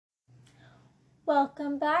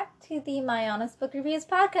Welcome back to the My Honest Book Reviews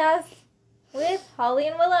podcast with Holly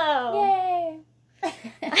and Willow. Yay!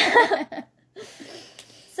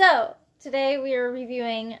 So, today we are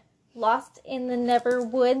reviewing Lost in the Never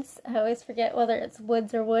Woods. I always forget whether it's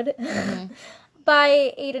woods or wood. Mm-hmm.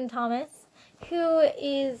 By Aidan Thomas, who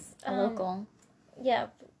is... A local. Yeah,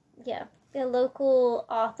 a local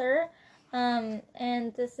author.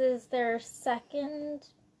 And this is their second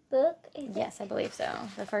book, I think. Yes, I believe so.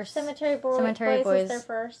 The first Cemetery Boys is their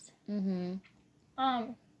first. Mm-hmm.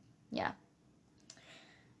 Yeah.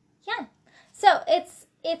 Yeah. So it's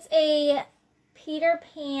a Peter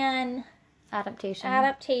Pan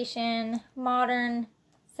adaptation, modern,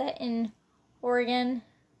 set in Oregon,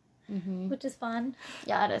 which is fun.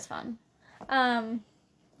 Yeah, it is fun.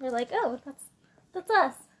 We're like, oh, that's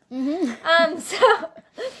us. Mm-hmm. So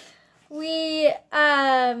we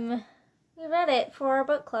read it for our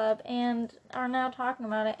book club and are now talking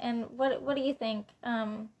about it. And what do you think?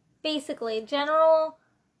 Basically, general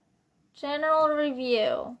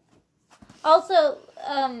review. Also,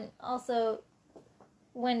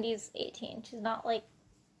 Wendy's 18. She's not like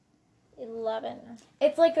 11.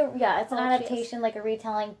 It's like it's an Oh, adaptation, like a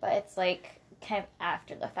retelling, but it's like kind of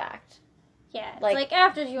after the fact. Yeah, it's like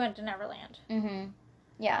after she went to Neverland. Mm-hmm.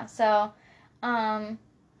 Yeah, so, it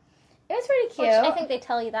was pretty cute. Which I think they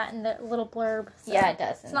tell you that in the little blurb. So yeah, it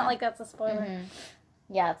does. It's not like that's a spoiler. Mm-hmm.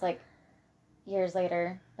 Yeah, it's like years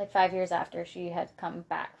later, like 5 years after she had come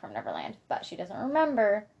back from Neverland, but she doesn't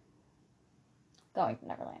remember going to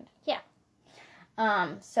Neverland. Yeah.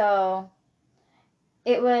 So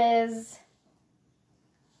it was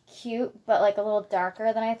cute, but like a little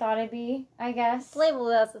darker than I thought it'd be, I guess. It's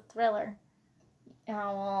labeled as a thriller.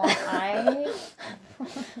 Oh, well,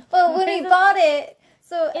 But when we bought it,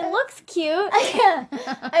 so it looks cute. Yeah,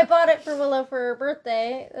 I bought it for Willow for her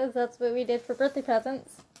birthday. That's what we did for birthday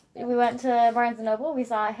presents. We went to Barnes & Noble. We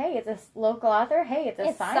saw, hey, it's a local author. Hey, it's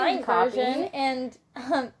a signed copy. Version. And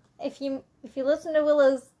if you listen to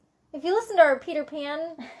our Peter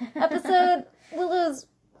Pan episode, Willow's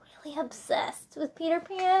really obsessed with Peter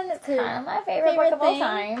Pan. It's kind of my favorite book of all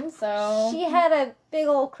time. So she had a big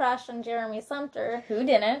old crush on Jeremy Sumpter. Who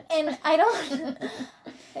didn't? And I don't.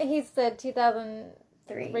 He said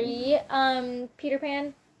 2003. Peter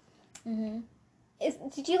Pan. Mm-hmm.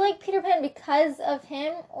 Did you like Peter Pan because of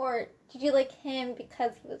him, or did you like him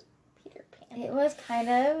because he was Peter Pan? It was kind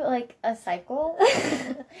of like a cycle.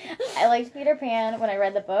 I liked Peter Pan when I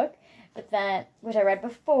read the book, which I read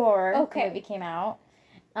before the movie came out.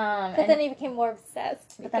 But then I became more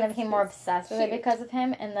obsessed. But then I became more obsessed with it because of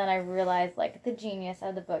him, and then I realized like the genius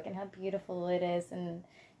of the book and how beautiful it is, and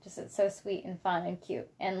just it's so sweet and fun and cute.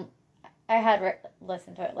 And I had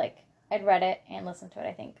listened to it, like I'd read it and listened to it.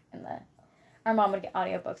 I think our mom would get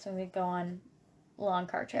audiobooks when we'd go on long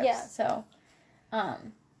car trips. Yeah. So I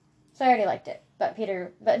already liked it, but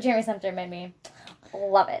Jeremy Sumpter made me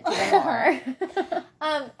love it even more.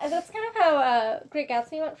 That's kind of how Great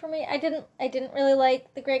Gatsby went for me. I didn't really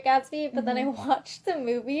like The Great Gatsby, but then I watched the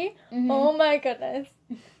movie. Mm-hmm. Oh my goodness,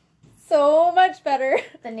 so much better.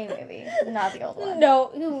 The new movie, not the old one.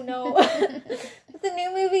 No. The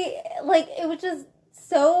new movie, like, it was just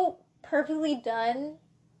so perfectly done.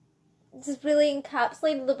 Just really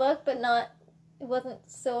encapsulated the book, but it wasn't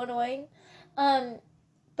so annoying.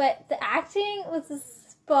 But the acting was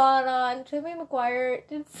just spot on. Tobey Maguire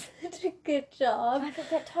did such a good job. I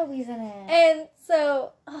forget Toby's in it. And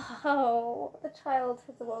so, the child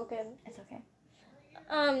has awoken. It's okay.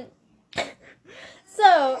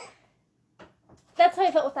 So, that's how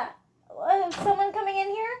I felt with that. Someone coming in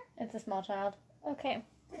here? It's a small child. Okay.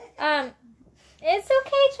 It's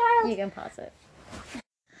okay, child. You can pause it.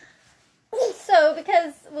 So,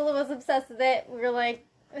 because Willow was obsessed with it, we were like,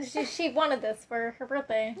 she wanted this for her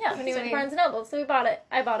birthday. Yeah. When we went to Barnes & Noble, so we bought it.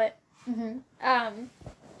 I bought it. Mm-hmm. And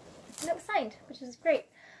it was signed, which is great.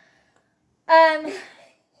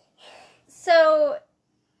 So,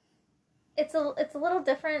 it's a little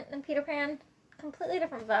different than Peter Pan. Completely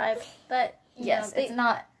different vibe, but, yes, it's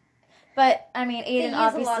not. But, I mean, Aidan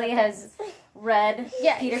obviously has read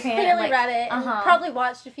Peter Pan. Clearly read it. And probably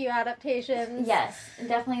watched a few adaptations. Yes,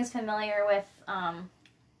 definitely is familiar with,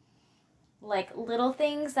 like, little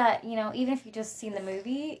things that, even if you just seen the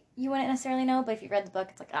movie, you wouldn't necessarily know. But if you read the book,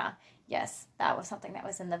 it's like, yes, that was something that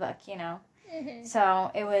was in the book, Mm-hmm.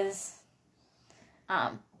 So, it was,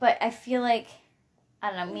 but I feel like,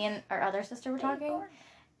 I don't know, me and our other sister were talking,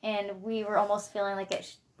 and we were almost feeling like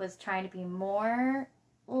it was trying to be more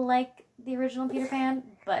like the original Peter Pan,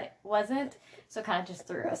 but it wasn't, so it kind of just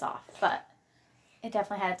threw us off, but it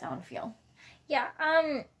definitely had its own feel. Yeah,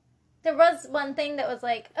 there was one thing that was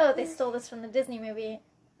like, oh, they stole this from the Disney movie.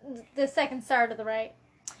 the second star to the right.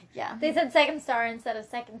 Yeah. They said second star instead of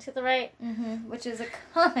second to the right. Mm-hmm. Which is a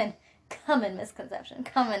common misconception.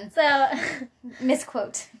 Common So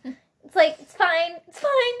misquote. it's like, it's fine,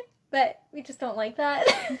 but we just don't like that.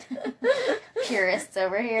 Purists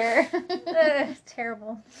over here.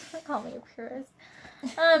 Terrible. Don't call me a purist.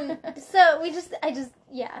 So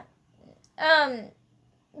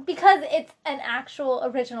because it's an actual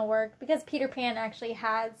original work, because Peter Pan actually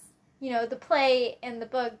has, the play and the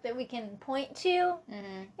book that we can point to.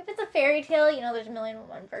 Mm-hmm. If it's a fairy tale, there's a million and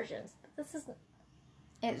one versions. But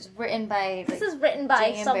It's written by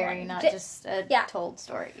J.M. someone. Barrie, not just a told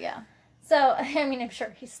story. Yeah. So, I mean, I'm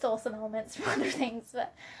sure he stole some elements from other things,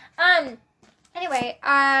 but anyway,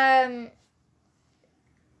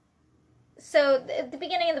 so at the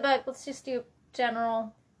beginning of the book, let's just do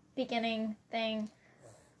general beginning thing.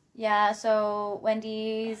 Yeah, so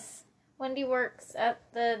Wendy works at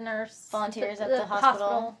the nurse. Volunteers at the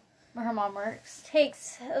hospital where her mom works.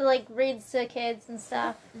 Reads to kids and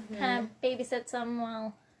stuff. Mm-hmm. Kind of babysits them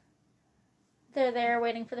while they're there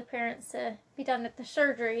waiting for the parents to be done with the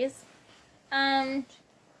surgeries.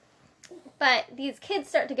 But these kids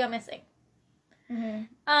start to go missing. Mm-hmm.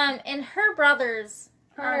 And her brothers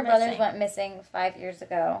went missing 5 years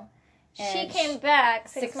ago. She came back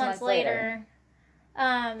 6 months later.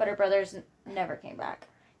 But her brothers never came back.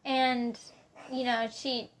 And,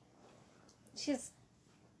 she's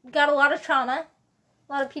got a lot of trauma,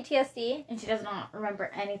 a lot of PTSD. And she does not remember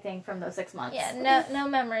anything from those 6 months. Yeah, no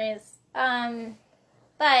memories.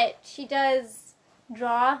 But she does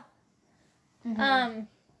draw. Mm-hmm.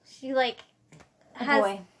 She, has... A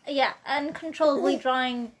boy. Yeah, uncontrollably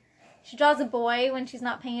drawing... She draws a boy when she's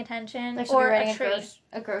not paying attention. She'll be writing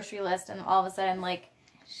a grocery list, and all of a sudden,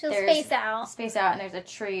 she'll space out, and there's a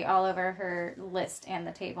tree all over her list and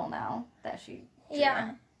the table now that she drew.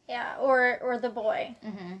 Yeah, or the boy.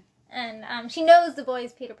 Mm-hmm. And she knows the boy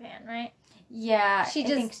is Peter Pan, right? Yeah, I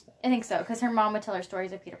think so, because her mom would tell her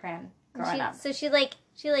stories of Peter Pan growing up. So she is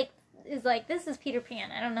like, this is Peter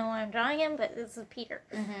Pan. I don't know why I'm drawing him, but this is Peter.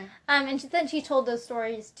 Mm-hmm. And then she told those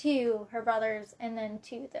stories to her brothers, and then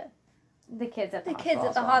to the kids at the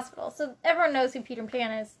hospital. So everyone knows who Peter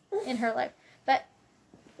Pan is in her life, but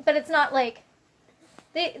it's not like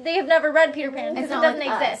they have never read Peter Pan because it doesn't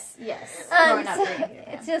exist. Yes,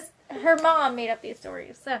 it's just her mom made up these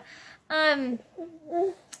stories. And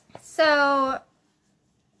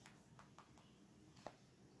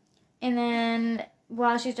then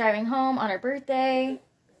while she's driving home on her birthday,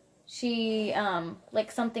 she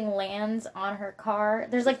something lands on her car.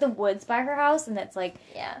 There's the woods by her house, and it's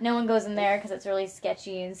no one goes in there because it's really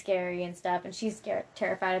sketchy and scary and stuff, and she's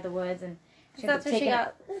terrified of the woods, and that's where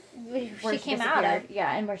she came out of.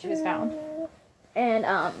 Yeah, and where she was found. And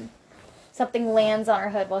something lands on her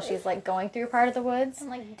hood while she's going through part of the woods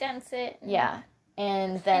and dents it. Yeah,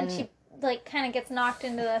 and then she kind of gets knocked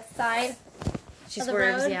into the side. She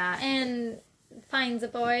swerves, and finds a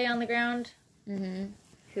boy on the ground. Mm-hmm.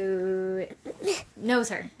 Who knows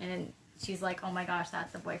her, and she's like, "Oh my gosh,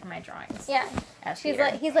 that's the boy from my drawings." Yeah,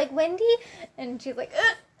 he's like Wendy, and she's like,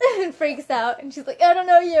 and freaks out, and she's like, "I don't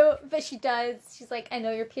know you," but she does. She's like, "I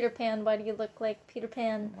know you're Peter Pan. Why do you look like Peter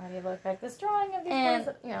Pan? Why do you look like this drawing of these boys?"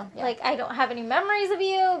 I don't have any memories of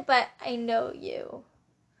you, but I know you.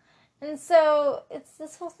 And so it's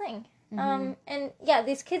this whole thing. Mm-hmm.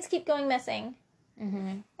 These kids keep going missing,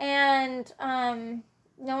 mm-hmm. and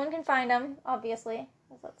no one can find them, obviously.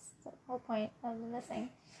 That's the whole point of the missing.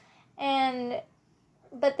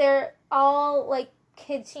 But they're all,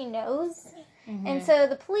 kids she knows. Mm-hmm. And so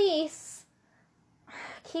the police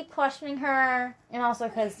keep questioning her. And also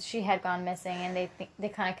because she had gone missing, and they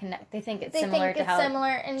kind of connect. They think it's similar to how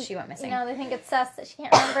she went missing. They think it's sus that she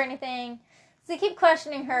can't remember anything. So they keep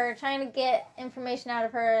questioning her, trying to get information out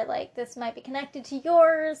of her, this might be connected to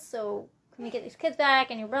yours, so can we get these kids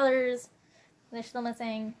back and your brothers? They're still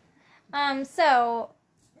missing. So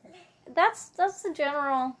that's the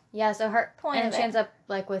general so her point and of she ends up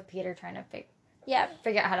with Peter trying to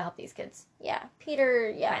figure out how to help these kids. Yeah,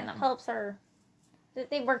 Peter helps her.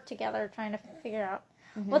 They work together trying to figure out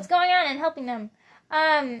what's going on and helping them.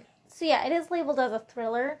 So it is labeled as a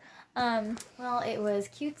thriller. Well, it was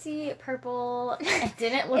cutesy, purple. It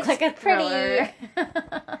didn't look like a thriller.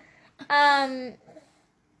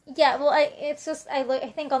 Yeah, well,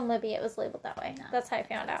 I think on Libby it was labeled that way. No. That's how I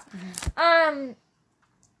found out. Mm-hmm.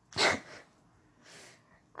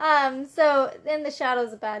 So in the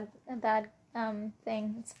shadow's a bad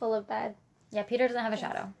thing. It's full of bad. Yeah, Peter doesn't have a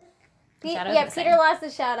shadow. Peter lost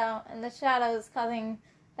his shadow, and the shadow is causing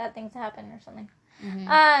bad things to happen or something.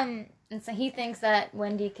 Mm-hmm. And so he thinks that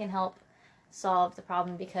Wendy can help solve the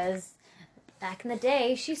problem because back in the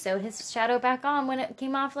day, she sewed his shadow back on when it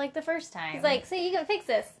came off, like, the first time. He's like, so you can fix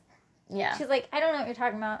this. Yeah. She's like, I don't know what you're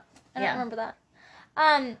talking about. I don't remember that.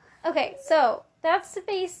 Okay, so that's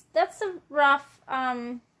the rough,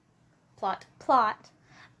 plot.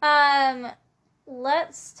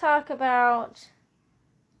 Let's talk about,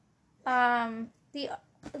 the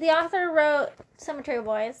author wrote Cemetery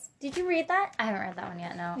Boys. Did you read that? I haven't read that one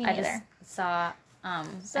yet, no. Me I neither. just saw, I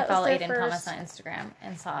follow Aiden Thomas on Instagram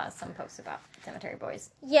and saw some posts about Cemetery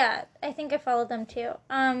Boys. Yeah, I think I followed them too.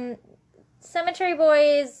 Cemetery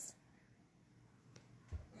Boys,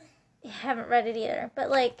 I haven't read it either, but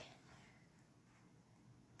like,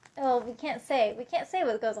 we can't say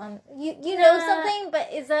what goes on. You know something,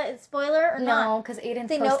 but is that a spoiler or not? No, because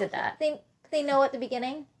Aiden's posted that. They know at the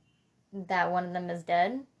beginning? That one of them is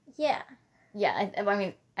dead? Yeah. Yeah, I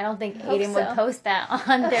mean, I don't think hope Aiden so. would post that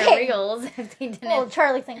on their reels if they didn't. Well,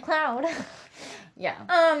 Charlie St. Cloud.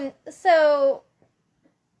 Yeah. So,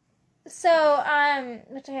 which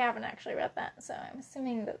I haven't actually read that, so I'm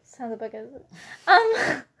assuming that's how the book is.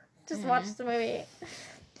 Just watched the movie.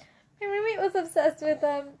 My roommate was obsessed with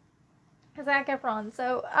Zac Efron.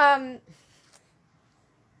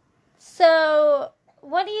 So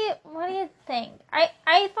what do you think?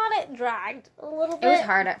 I thought it dragged a little bit. It was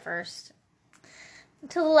hard at first.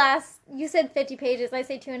 Till the last, you said 50 pages. I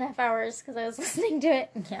say 2.5 hours because I was listening to it.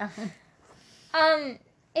 Yeah.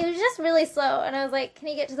 It was just really slow, and I was like, can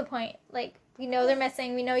you get to the point? Like, we know they're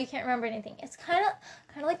missing. We know you can't remember anything. It's kind of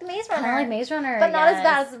like the Maze Runner. Kind of like Maze Runner, but not as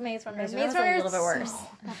bad as the Maze Runner. Maze Runner's a little bit worse.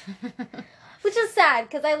 Which is sad,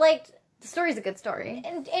 because I liked... The story's a good story.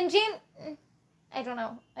 And Jane... I don't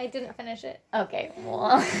know. I didn't finish it. Okay,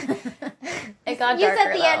 well... It got you darker,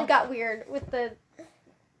 said the end got weird with the...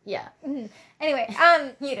 Yeah. Anyway,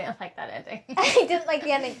 You didn't like that ending. I didn't like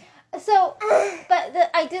the ending. So,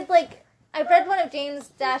 but I did like... I read one of James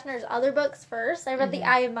Dashner's other books first. I read The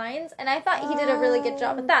Eye of Mines, and I thought he did a really good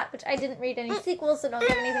job with that, which I didn't read any sequels, so don't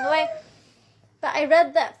give anything away. But I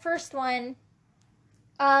read that first one.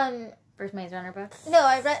 First Maze Runner book? No,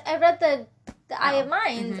 I read the Eye of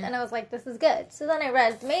Mines, and I was like, this is good. So then I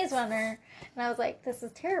read Maze Runner, and I was like, this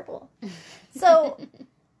is terrible. So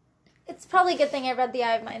it's probably a good thing I read The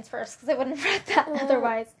Eye of Mines first, because I wouldn't have read that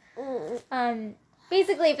otherwise.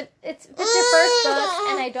 Basically, if it's your first book,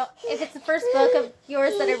 and if it's the first book of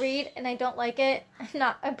yours that I read, and I don't like it,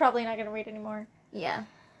 I'm probably not going to read anymore. Yeah.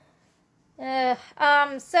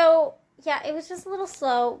 So yeah, it was just a little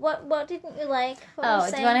slow. What didn't you like?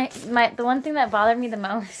 What do you want to? The one thing that bothered me the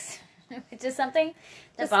most, which is something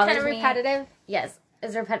that just bothers kind of me. repetitive. Yes,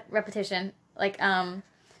 is repetition. Like,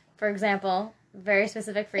 for example, very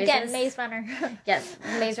specific phrases. Again, Maze Runner. Yes,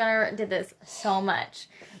 Maze Runner did this so much,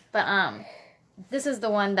 but this is the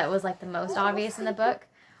one that was like the most obvious in the book.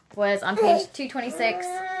 Was on page 226.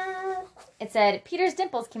 It said Peter's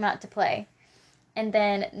dimples came out to play. And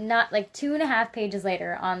then, not like 2.5 pages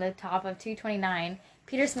later, on the top of 229,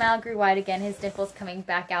 Peter's smile grew wide again, his dimples coming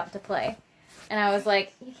back out to play. And I was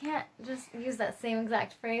like, you can't just use that same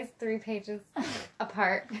exact phrase 3 pages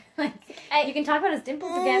apart. Like, you can talk about his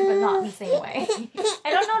dimples again, but not in the same way. I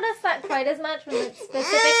don't notice that quite as much when it's specific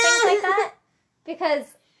things like that, because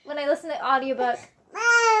when I listen to audiobook,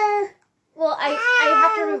 well, I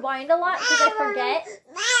have to rewind a lot because I forget.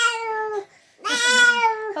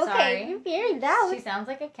 Okay, Sorry. you're very loud. She sounds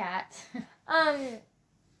like a cat.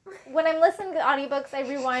 When I'm listening to audiobooks, I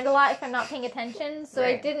rewind a lot if I'm not paying attention. So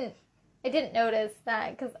Right. I didn't notice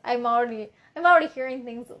that because I'm already hearing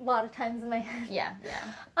things a lot of times in my head. Yeah.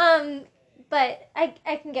 But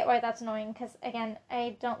I can get why that's annoying because again,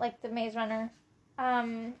 I don't like the Maze Runner.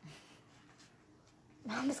 Mom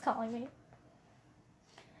is calling me.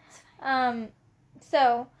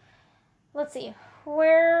 So let's see.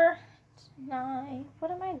 What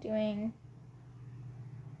am I doing?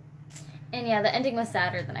 And yeah, the ending was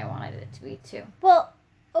sadder than I wanted it to be, too. Well,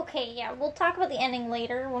 okay, yeah, we'll talk about the ending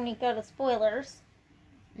later when we go to spoilers.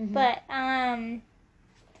 Mm-hmm. But, I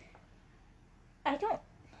don't...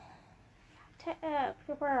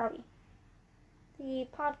 where are we? The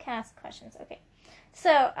podcast questions, okay.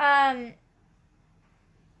 So,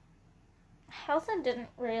 Helsa didn't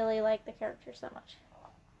really like the character so much.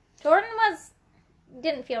 Jordan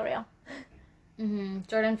didn't feel real. Mm-hmm.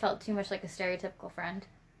 Jordan felt too much like a stereotypical friend.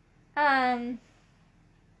 And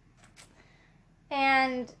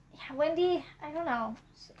yeah, Wendy, I don't know.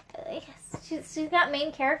 She's got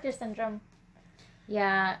main character syndrome.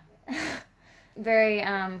 Yeah. Very,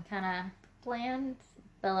 kind of Bland.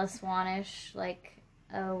 Bella Swanish, like,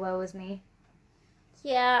 oh, woe is me.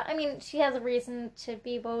 Yeah, I mean, she has a reason to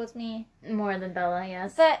be woe is me. More than Bella,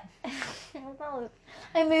 yes. But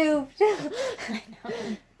I moved. I know.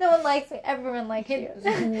 No one likes me. Everyone likes you. It's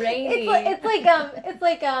rainy. It's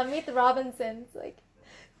like Meet the Robinsons. Like,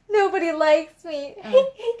 nobody likes me. Hey,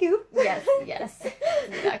 Goop. Yes. That's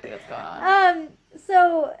exactly what's going on.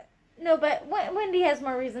 So, no, but Wendy has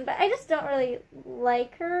more reason, but I just don't really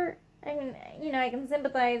like her. I mean, I can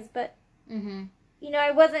sympathize, but,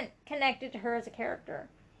 I wasn't connected to her as a character.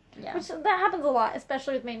 Yeah. Which, that happens a lot,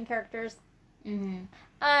 especially with main characters.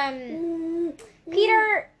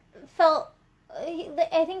 Peter felt,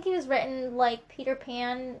 I think he was written like Peter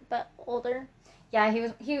Pan, but older. Yeah,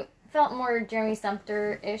 he felt more Jeremy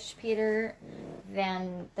Sumpter-ish Peter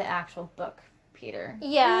than the actual book Peter.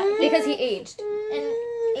 Yeah. Because he aged. And,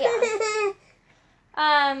 yeah.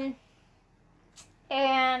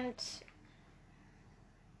 And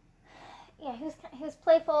yeah, he was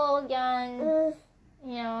playful, young,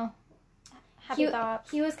 happy thoughts.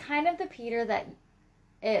 He was kind of the Peter that,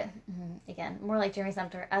 again, more like Jeremy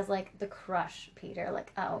Sumpter, as like the crush Peter,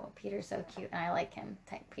 like, oh, Peter's so cute and I like him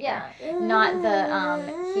type Peter. Yeah. Not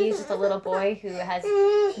the, he's just a little boy who has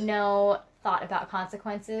no thought about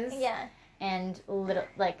consequences. Yeah. And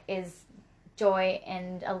is joy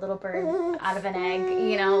and a little bird out of an egg,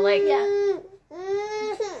 like. Yeah.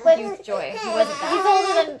 But Youth joy. He wasn't that. He's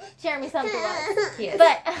older than Jeremy Sumpter was. He is.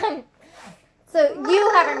 But, so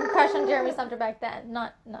you having a crush on Jeremy Sumpter back then,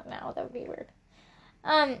 not now. That would be weird.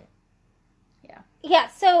 Yeah. Yeah,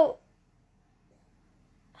 so,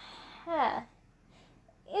 it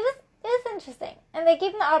was interesting. And they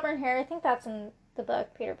gave him the auburn hair. I think that's in the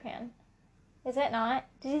book, Peter Pan. Is it not?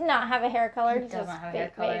 Did he not have a hair color? He does not have a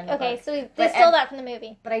hair color in the Okay, book. so they stole that from the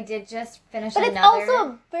movie. But I did just finish But another. it's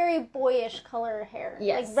also a very boyish color hair.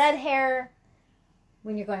 Yes. Like red hair.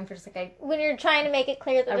 When you're going for just like When you're trying to make it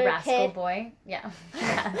clear that a they're a rascal kid. boy. Yeah.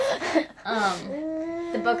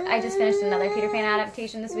 The book, I just finished another Peter Pan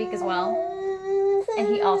adaptation this week as well. And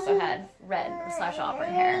he also had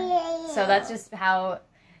red/auburn hair. So that's just how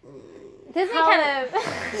Disney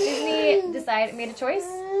Disney made a choice.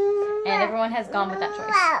 And everyone has gone with that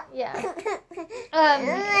choice. Yeah.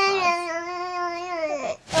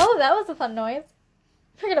 Oh, that was a fun noise.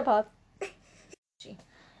 We're gonna pause.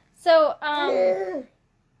 So, and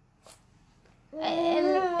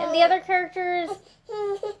the other characters.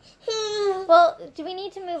 Well, do we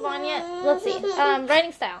need to move on yet? Let's see.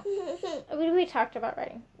 Writing style. We talked about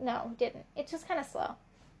writing. No, we didn't. It's just kind of slow.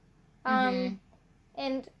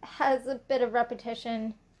 And has a bit of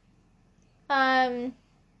repetition.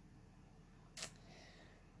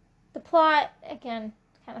 The plot, again,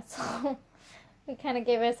 kind of slow. We kind of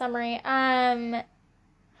gave it a summary.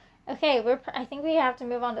 Okay, I think we have to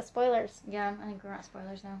move on to spoilers. Yeah, I think we're at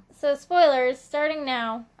spoilers now. So, spoilers, starting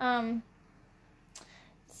now.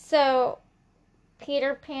 So,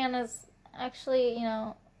 Peter Pan is actually,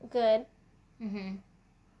 good.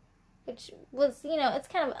 Which was, it's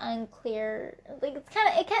kind of unclear. Like,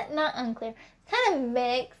 not unclear. It's kind of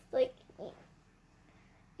mixed, like,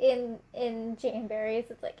 in Jane Barry's.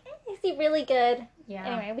 It's like, is he really good? Yeah.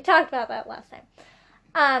 Anyway, we talked about that last time.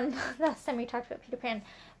 Last time we talked about Peter Pan.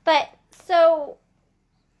 But, so,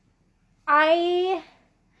 the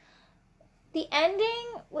ending,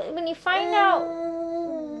 when you find out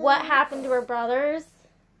what happened to her brothers,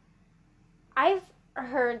 I've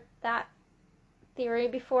heard that theory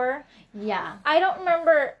before. Yeah. I don't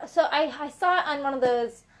remember, so I saw it on one of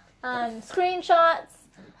those screenshots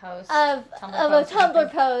of a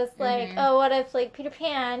Tumblr post, like, oh, what if, like, Peter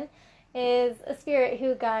Pan is a spirit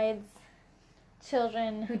who guides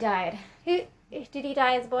children. Who died? Did he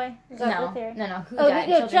die as a boy? Is that the theory? No. Who died?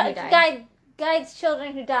 Children who died. Guides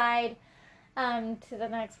children who died to the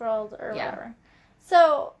next world or whatever.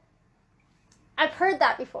 So, I've heard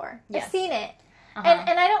that before. Yes. I've seen it.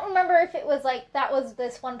 And I don't remember if it was, like, that was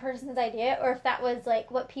this one person's idea, or if that was, like,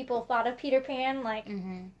 what people thought of Peter Pan, like,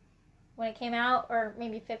 when it came out, or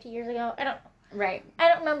maybe 50 years ago. I don't know. Right. I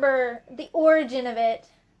don't remember the origin of it.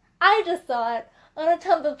 I just saw it on a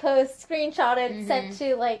Tumblr post, screenshotted, sent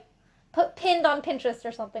to, like, pinned on Pinterest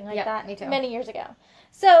or something like that. Me too. Many years ago.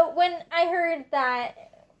 So when I heard that,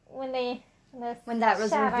 when that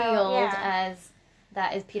was revealed as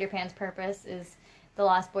that is Peter Pan's purpose, is the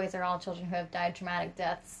Lost Boys are all children who have died traumatic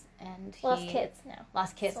deaths, and lost kids now.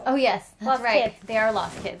 Lost kids. So, oh yes, that's right. Kids. They are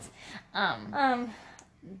lost kids.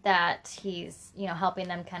 That he's helping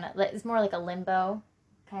them kind of. It's more like a limbo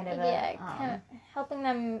kind of kind of helping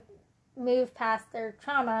them move past their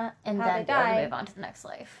trauma and how then they be able died. to move on to the next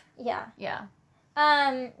life. Yeah. Yeah.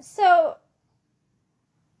 So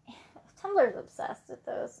Tumblr's obsessed with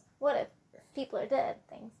those what if people are dead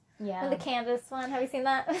things. Yeah. Or the Candace one. Have you seen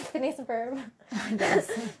that? Phineas and Ferb.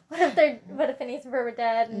 Yes. What if Phineas and Ferb are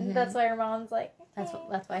dead, and that's why her mom's like.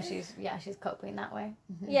 That's why she's coping that way.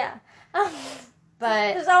 Mm-hmm. Yeah.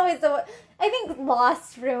 But there's always I think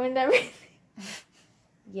Lost ruined everything.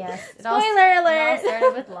 Yes. Spoiler alert. It all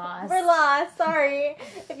started with Lost. We're Lost. Sorry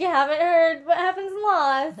if you haven't heard what happens in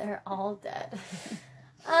Lost. They're all dead.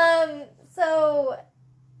 So.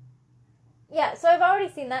 Yeah, so I've already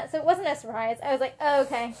seen that, so it wasn't a surprise. I was like, oh,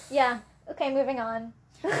 okay, yeah, okay, moving on.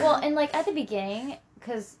 Well, and like at the beginning,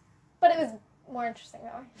 because... But it was more interesting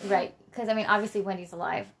though. Right, because I mean, obviously Wendy's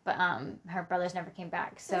alive, but her brothers never came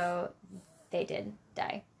back, so they did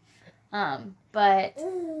die. But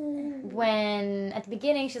when, at the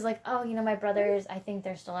beginning, she's like, oh, you know, my brothers, I think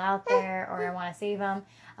they're still out there, or I want to save them.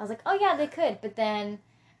 I was like, oh yeah, they could, but then...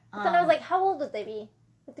 But then I was like, how old would they be?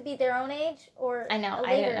 Would they be their own age, or I know,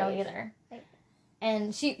 I didn't know either.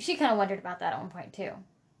 And she kind of wondered about that at one point, too.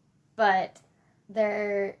 But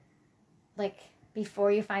they're, like,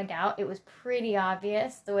 before you find out, it was pretty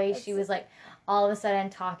obvious the way she was, like, all of a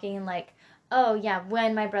sudden talking, like, oh, yeah,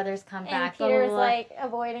 when my brothers come back. And Peter's, blah, blah, blah. like,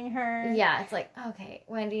 avoiding her. Yeah, it's like, okay,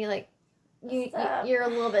 Wendy, like, you're a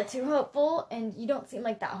little bit too hopeful, and you don't seem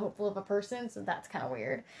like that hopeful of a person, so that's kind of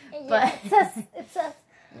weird. Yeah, But it's us.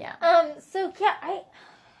 Yeah. So, yeah,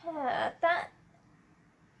 that...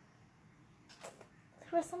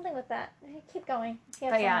 There was something with that. Keep going.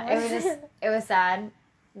 But yeah, it was sad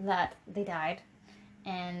that they died,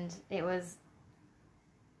 and it was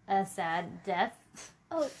a sad death.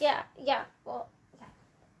 Oh yeah. Well, yeah.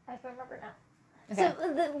 I remember now. Okay. So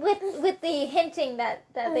with the hinting that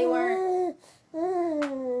they weren't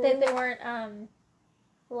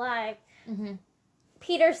alive. Mm-hmm.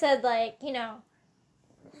 Peter said, like, you know,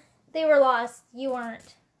 they were lost. You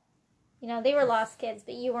weren't. You know, they were lost kids,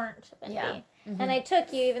 but you weren't. Wendy. Yeah. Mm-hmm. And I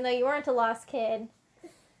took you, even though you weren't a lost kid,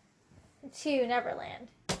 to Neverland.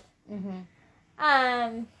 Mm-hmm.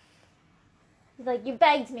 Like, you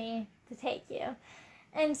begged me to take you.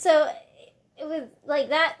 And so it was like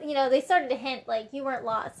that, you know, they started to hint, like, you weren't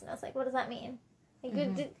lost. And I was like, what does that mean?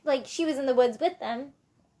 Like, like she was in the woods with them.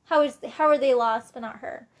 How are they lost, but not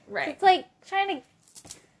her? Right. So it's like trying to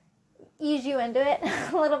ease you into it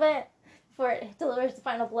a little bit before it delivers the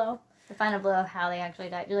final blow. The final blow of how they actually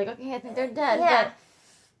died. You're like, okay, I think they're dead, Yeah.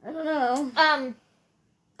 but I don't know.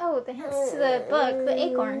 Oh, the hints to the book, the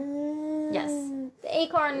acorn. Yes. The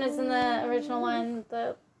acorn is in the original one.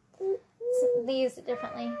 They used it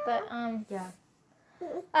differently, but Yeah.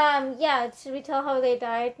 yeah. Should we tell how they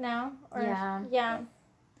died now? Or, Yeah.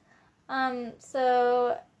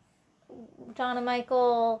 So John and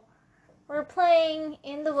Michael were playing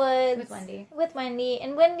in the woods With Wendy.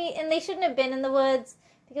 and they shouldn't have been in the woods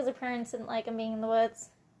because their parents didn't like them being in the woods.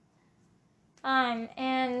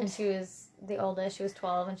 And she was the oldest. She was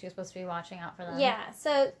 12, and she was supposed to be watching out for them. Yeah.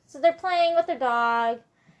 So they're playing with their dog,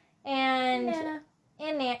 and Nana.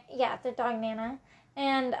 Their dog Nana,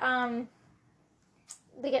 and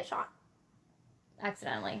they get shot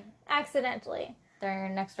Accidentally. Their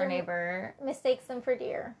next door neighbor mistakes them for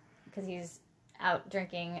deer because he's out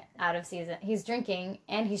drinking out of season. He's drinking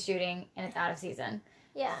and he's shooting, and it's out of season.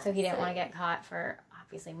 Yeah. So he didn't want to get caught for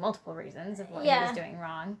obviously multiple reasons of what he was doing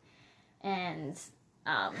wrong, and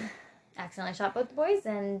accidentally shot both the boys,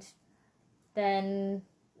 and then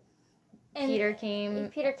Peter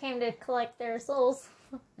came to collect their souls.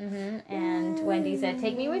 And Wendy said,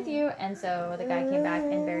 "Take me with you," and so the guy came back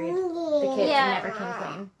and buried the kids and never came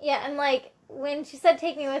clean. Yeah, and like when she said,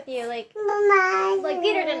 "Take me with you," like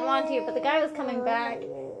Peter didn't want to, but the guy was coming back.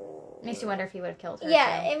 Makes you wonder if he would have killed her.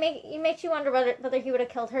 Yeah, it makes you wonder whether he would have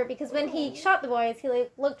killed her, because when he shot the boys, he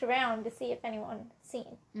like looked around to see if anyone had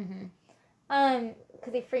seen.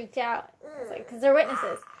 Because he freaked out, because they're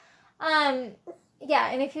witnesses. Yeah,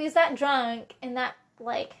 and if he was that drunk and that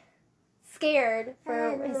like scared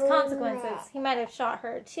for his consequences, he might have shot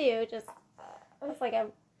her too. Just it was like a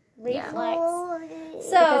reflex. So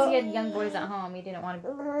because he had young boys at home, he didn't want to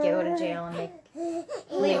go to jail and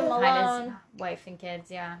leave him behind his wife and kids.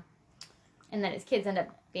 Yeah. And then his kids end up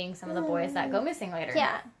being some of the boys that go missing later.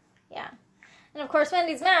 Yeah. And of course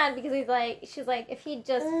Wendy's mad because she's like, if he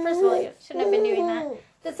just, first of all, he shouldn't have been doing that.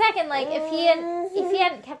 The second, like, if he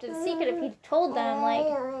hadn't kept it a secret, if he told them, like,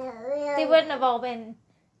 they wouldn't have all been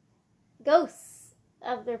ghosts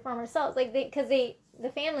of their former selves. Like, because the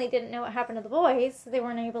family didn't know what happened to the boys, so they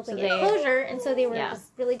weren't able to get closure, and so they were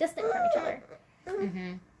just really distant from each other.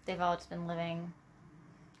 They've all just been living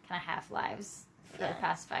kind of half lives for the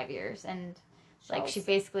past 5 years, and like she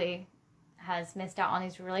basically has missed out on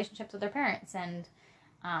these relationships with her parents, and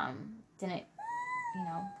didn't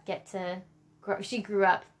get to grow. She grew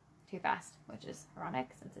up too fast, which is ironic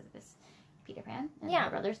since it is Peter Pan, and Yeah. her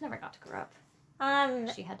brothers never got to grow up. Um,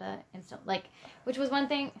 She had to which was one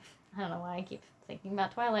thing. I don't know why I keep thinking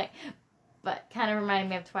about Twilight, but kind of reminded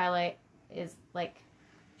me of Twilight is like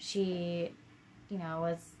she,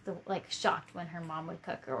 was shocked when her mom would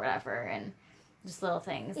cook or whatever, and just little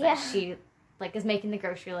things that she is making the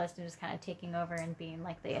grocery list and just kind of taking over and being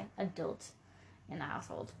like the adult in the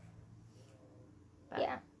household. But,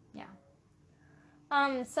 yeah.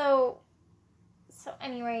 Yeah. So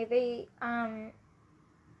anyway, they, and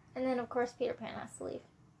then of course Peter Pan has to leave.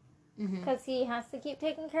 Because he has to keep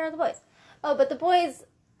taking care of the boys. Oh, but the boys...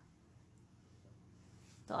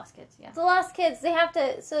 The lost kids, yeah. The lost kids, they have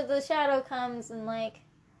to... So the shadow comes and,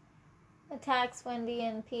 attacks Wendy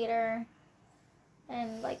and Peter.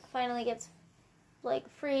 And, finally gets,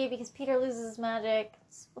 free because Peter loses his magic.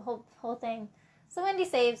 It's the whole thing. So Wendy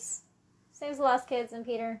saves the lost kids and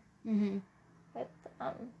Peter. Mm-hmm. With,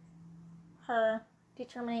 her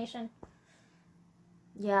determination.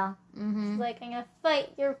 Yeah. Mm-hmm. She's like, I'm gonna fight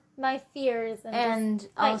my fears and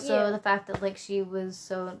also you. The fact that she was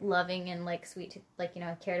so loving and sweet to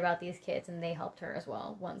cared about these kids, and they helped her as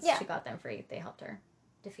well. Once she got them free, they helped her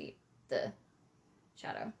defeat the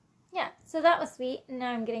Shadow. Yeah, so that was sweet, and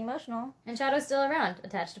now I'm getting emotional. And Shadow's still around,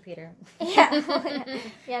 attached to Peter.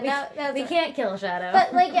 Yeah. We can't kill Shadow.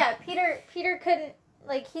 But Peter couldn't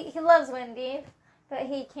he loves Wendy, but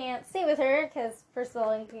he can't stay with her because first of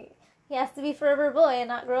all he has to be forever a boy and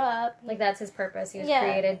not grow up. That's his purpose. He was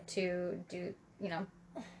created to do,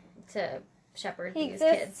 to shepherd these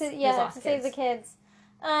kids. To save the kids.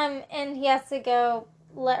 And he has to go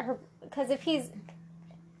let her, because if he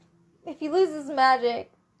loses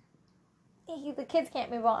magic, the kids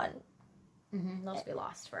can't move on. Mm-hmm. They'll just be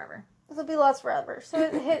lost forever. They'll be lost forever. So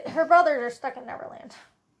her brothers are stuck in Neverland.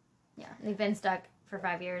 Yeah, they've been stuck for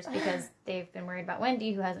 5 years because they've been worried about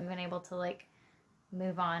Wendy, who hasn't been able to,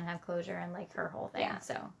 move on, have closure, and her whole thing. Yeah.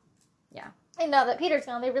 So, yeah. And now that Peter's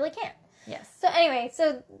gone, they really can't. Yes. So anyway,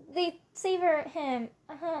 so they save him,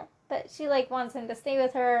 but she wants him to stay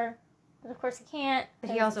with her, but of course he can't.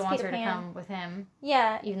 But he also wants her to come with him.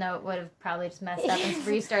 Yeah. Even though it would have probably just messed up and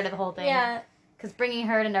restarted the whole thing. Yeah. Because bringing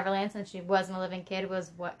her to Neverland since she wasn't a living kid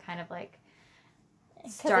was what kind of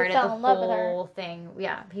started the whole thing.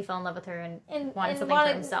 Yeah, he fell in love with her and wanted something for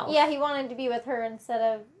himself. Yeah, he wanted to be with her instead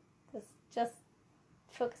of just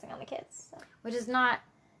focusing on the kids. So. Which is not,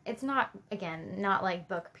 it's not, again, not like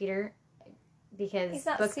Book Peter, because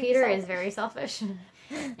Book Peter is very selfish.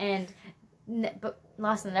 And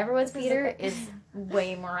Lost in the Neverwoods Peter is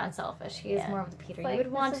way more unselfish. He is more of the Peter you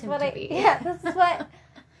would want him to be. Yeah, this is what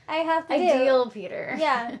I have to do. Ideal Peter.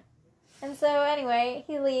 Yeah. And so anyway,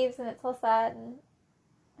 he leaves and it's all sad and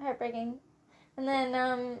heartbreaking. And then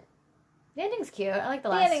the ending's cute. I like the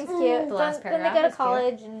last paragraph. Then they go to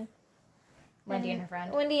college and Wendy and her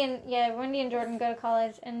friend. Wendy and Jordan go to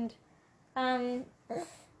college, and then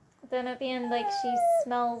at the end, she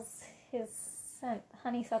smells his scent,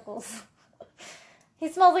 honeysuckles. He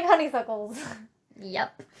smells like honeysuckles.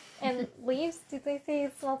 Yep. And leaves? Did they say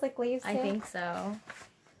it smells like leaves too? I think so.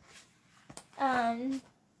 Let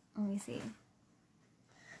me see.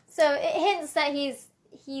 So it hints that he's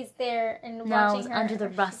there and watching her. Under the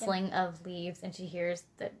rustling of leaves, and she hears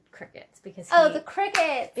the crickets because the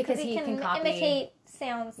crickets because he can copy, imitate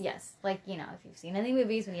sounds. Yes, if you've seen any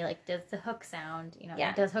movies when he does the Hook sound, he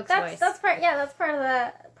does Hook's voice. That's part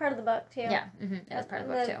of the book too. Yeah, that's part of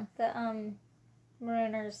the book too. The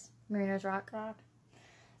Mariners Rock.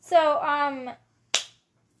 So I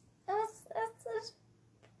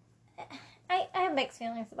have mixed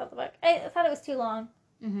feelings about the book. I thought it was too long.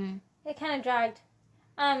 Mm-hmm. It kind of dragged.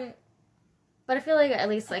 But I feel like it at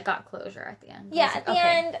least got closure at the end. Yeah, at the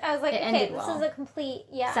end, I was like, okay, this is a complete,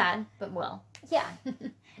 sad, but well. Yeah.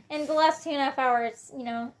 And the last 2.5 hours,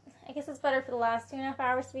 I guess it's better for the last 2.5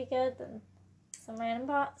 hours to be good than some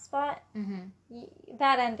random spot. Mm-hmm.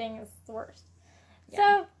 That ending is the worst. Yeah.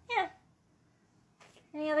 So, yeah.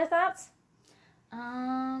 Any other thoughts?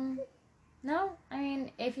 No. I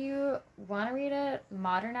mean, if you want to read a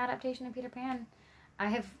modern adaptation of Peter Pan, I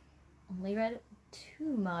have only read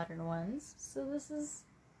 2 modern ones, so this is,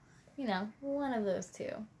 one of those 2.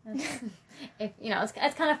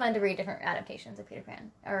 It's kind of fun to read different adaptations of Peter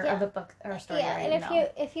Pan or of the book or story. Yeah,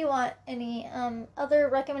 and if you want any other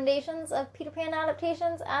recommendations of Peter Pan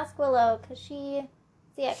adaptations, ask Willow because she's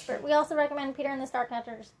the expert. We also recommend Peter and the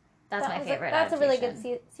Starcatchers. That's my favorite. That's a really good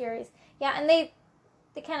series. Yeah, and they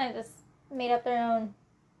kind of just made up their own.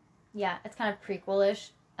 Yeah, it's kind of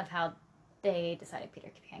prequel-ish of how they decided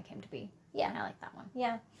Peter Pan came to be. Yeah. And I like that one.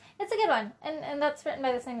 Yeah. It's a good one. And that's written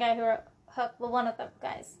by the same guy who wrote Hook. Well, one of the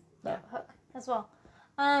guys wrote Hook as well.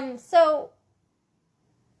 So,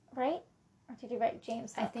 right? Or did you write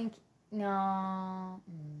James Hook? I think no.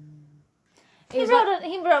 He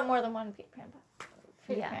wrote more than one Peter Pan book.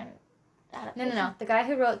 Peter Pan adaptation. No. The guy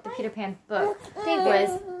who wrote the Peter Pan book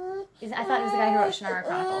I thought it was the guy who wrote Shannara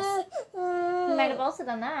Chronicles. He might have also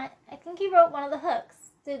done that. I think he wrote one of the hooks.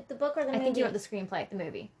 The book or the movie? I think he wrote the screenplay, the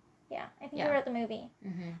movie. Yeah, I think he wrote the movie.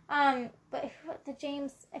 Mm-hmm. But who wrote the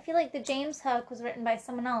James? I feel like the James Hook was written by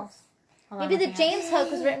someone else. Maybe the James Hook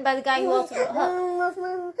was written by the guy who also wrote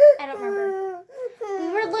Hook. I don't remember. We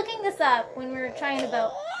were looking this up when we were trying to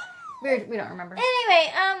vote. We don't remember.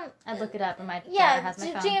 Anyway, I'd look it up and my daughter has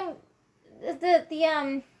my phone.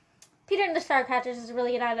 The Peter and the Starcatchers is a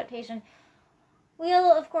really good adaptation.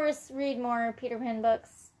 We'll of course read more Peter Pan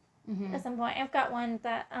books at some point. I've got one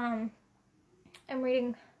that I'm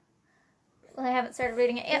reading. Well, I haven't started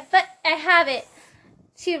reading it yet, but I have it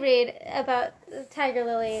to read about Tiger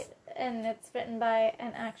Lily, and it's written by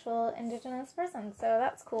an actual Indigenous person, so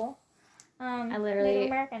that's cool. I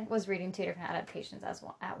literally was reading 2 different adaptations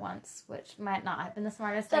at once, which might not have been the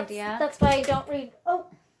smartest idea. That's why I don't read.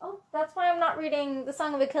 That's why I'm not reading The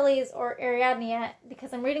Song of Achilles or Ariadne yet,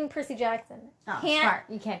 because I'm reading Percy Jackson. Oh, smart.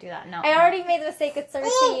 You can't do that. No. I already made the mistake with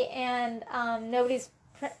Cersei and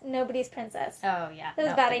Nobody's Princess. Oh, yeah. That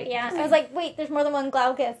was a bad idea. I was like, wait, there's more than one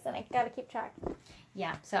Glaucus, and I gotta keep track.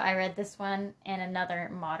 Yeah, so I read this one and another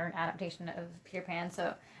modern adaptation of Peter Pan,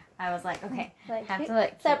 so I was like, okay, have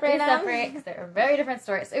to separate because they're very different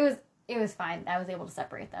stories. It was fine. I was able to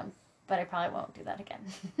separate them, but I probably won't do that again.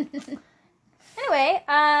 Anyway,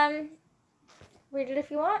 read it if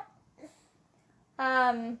you want.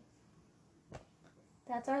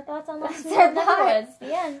 That's our thoughts on Lost in the Woods.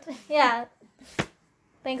 The end. Yeah.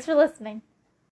 Thanks for listening.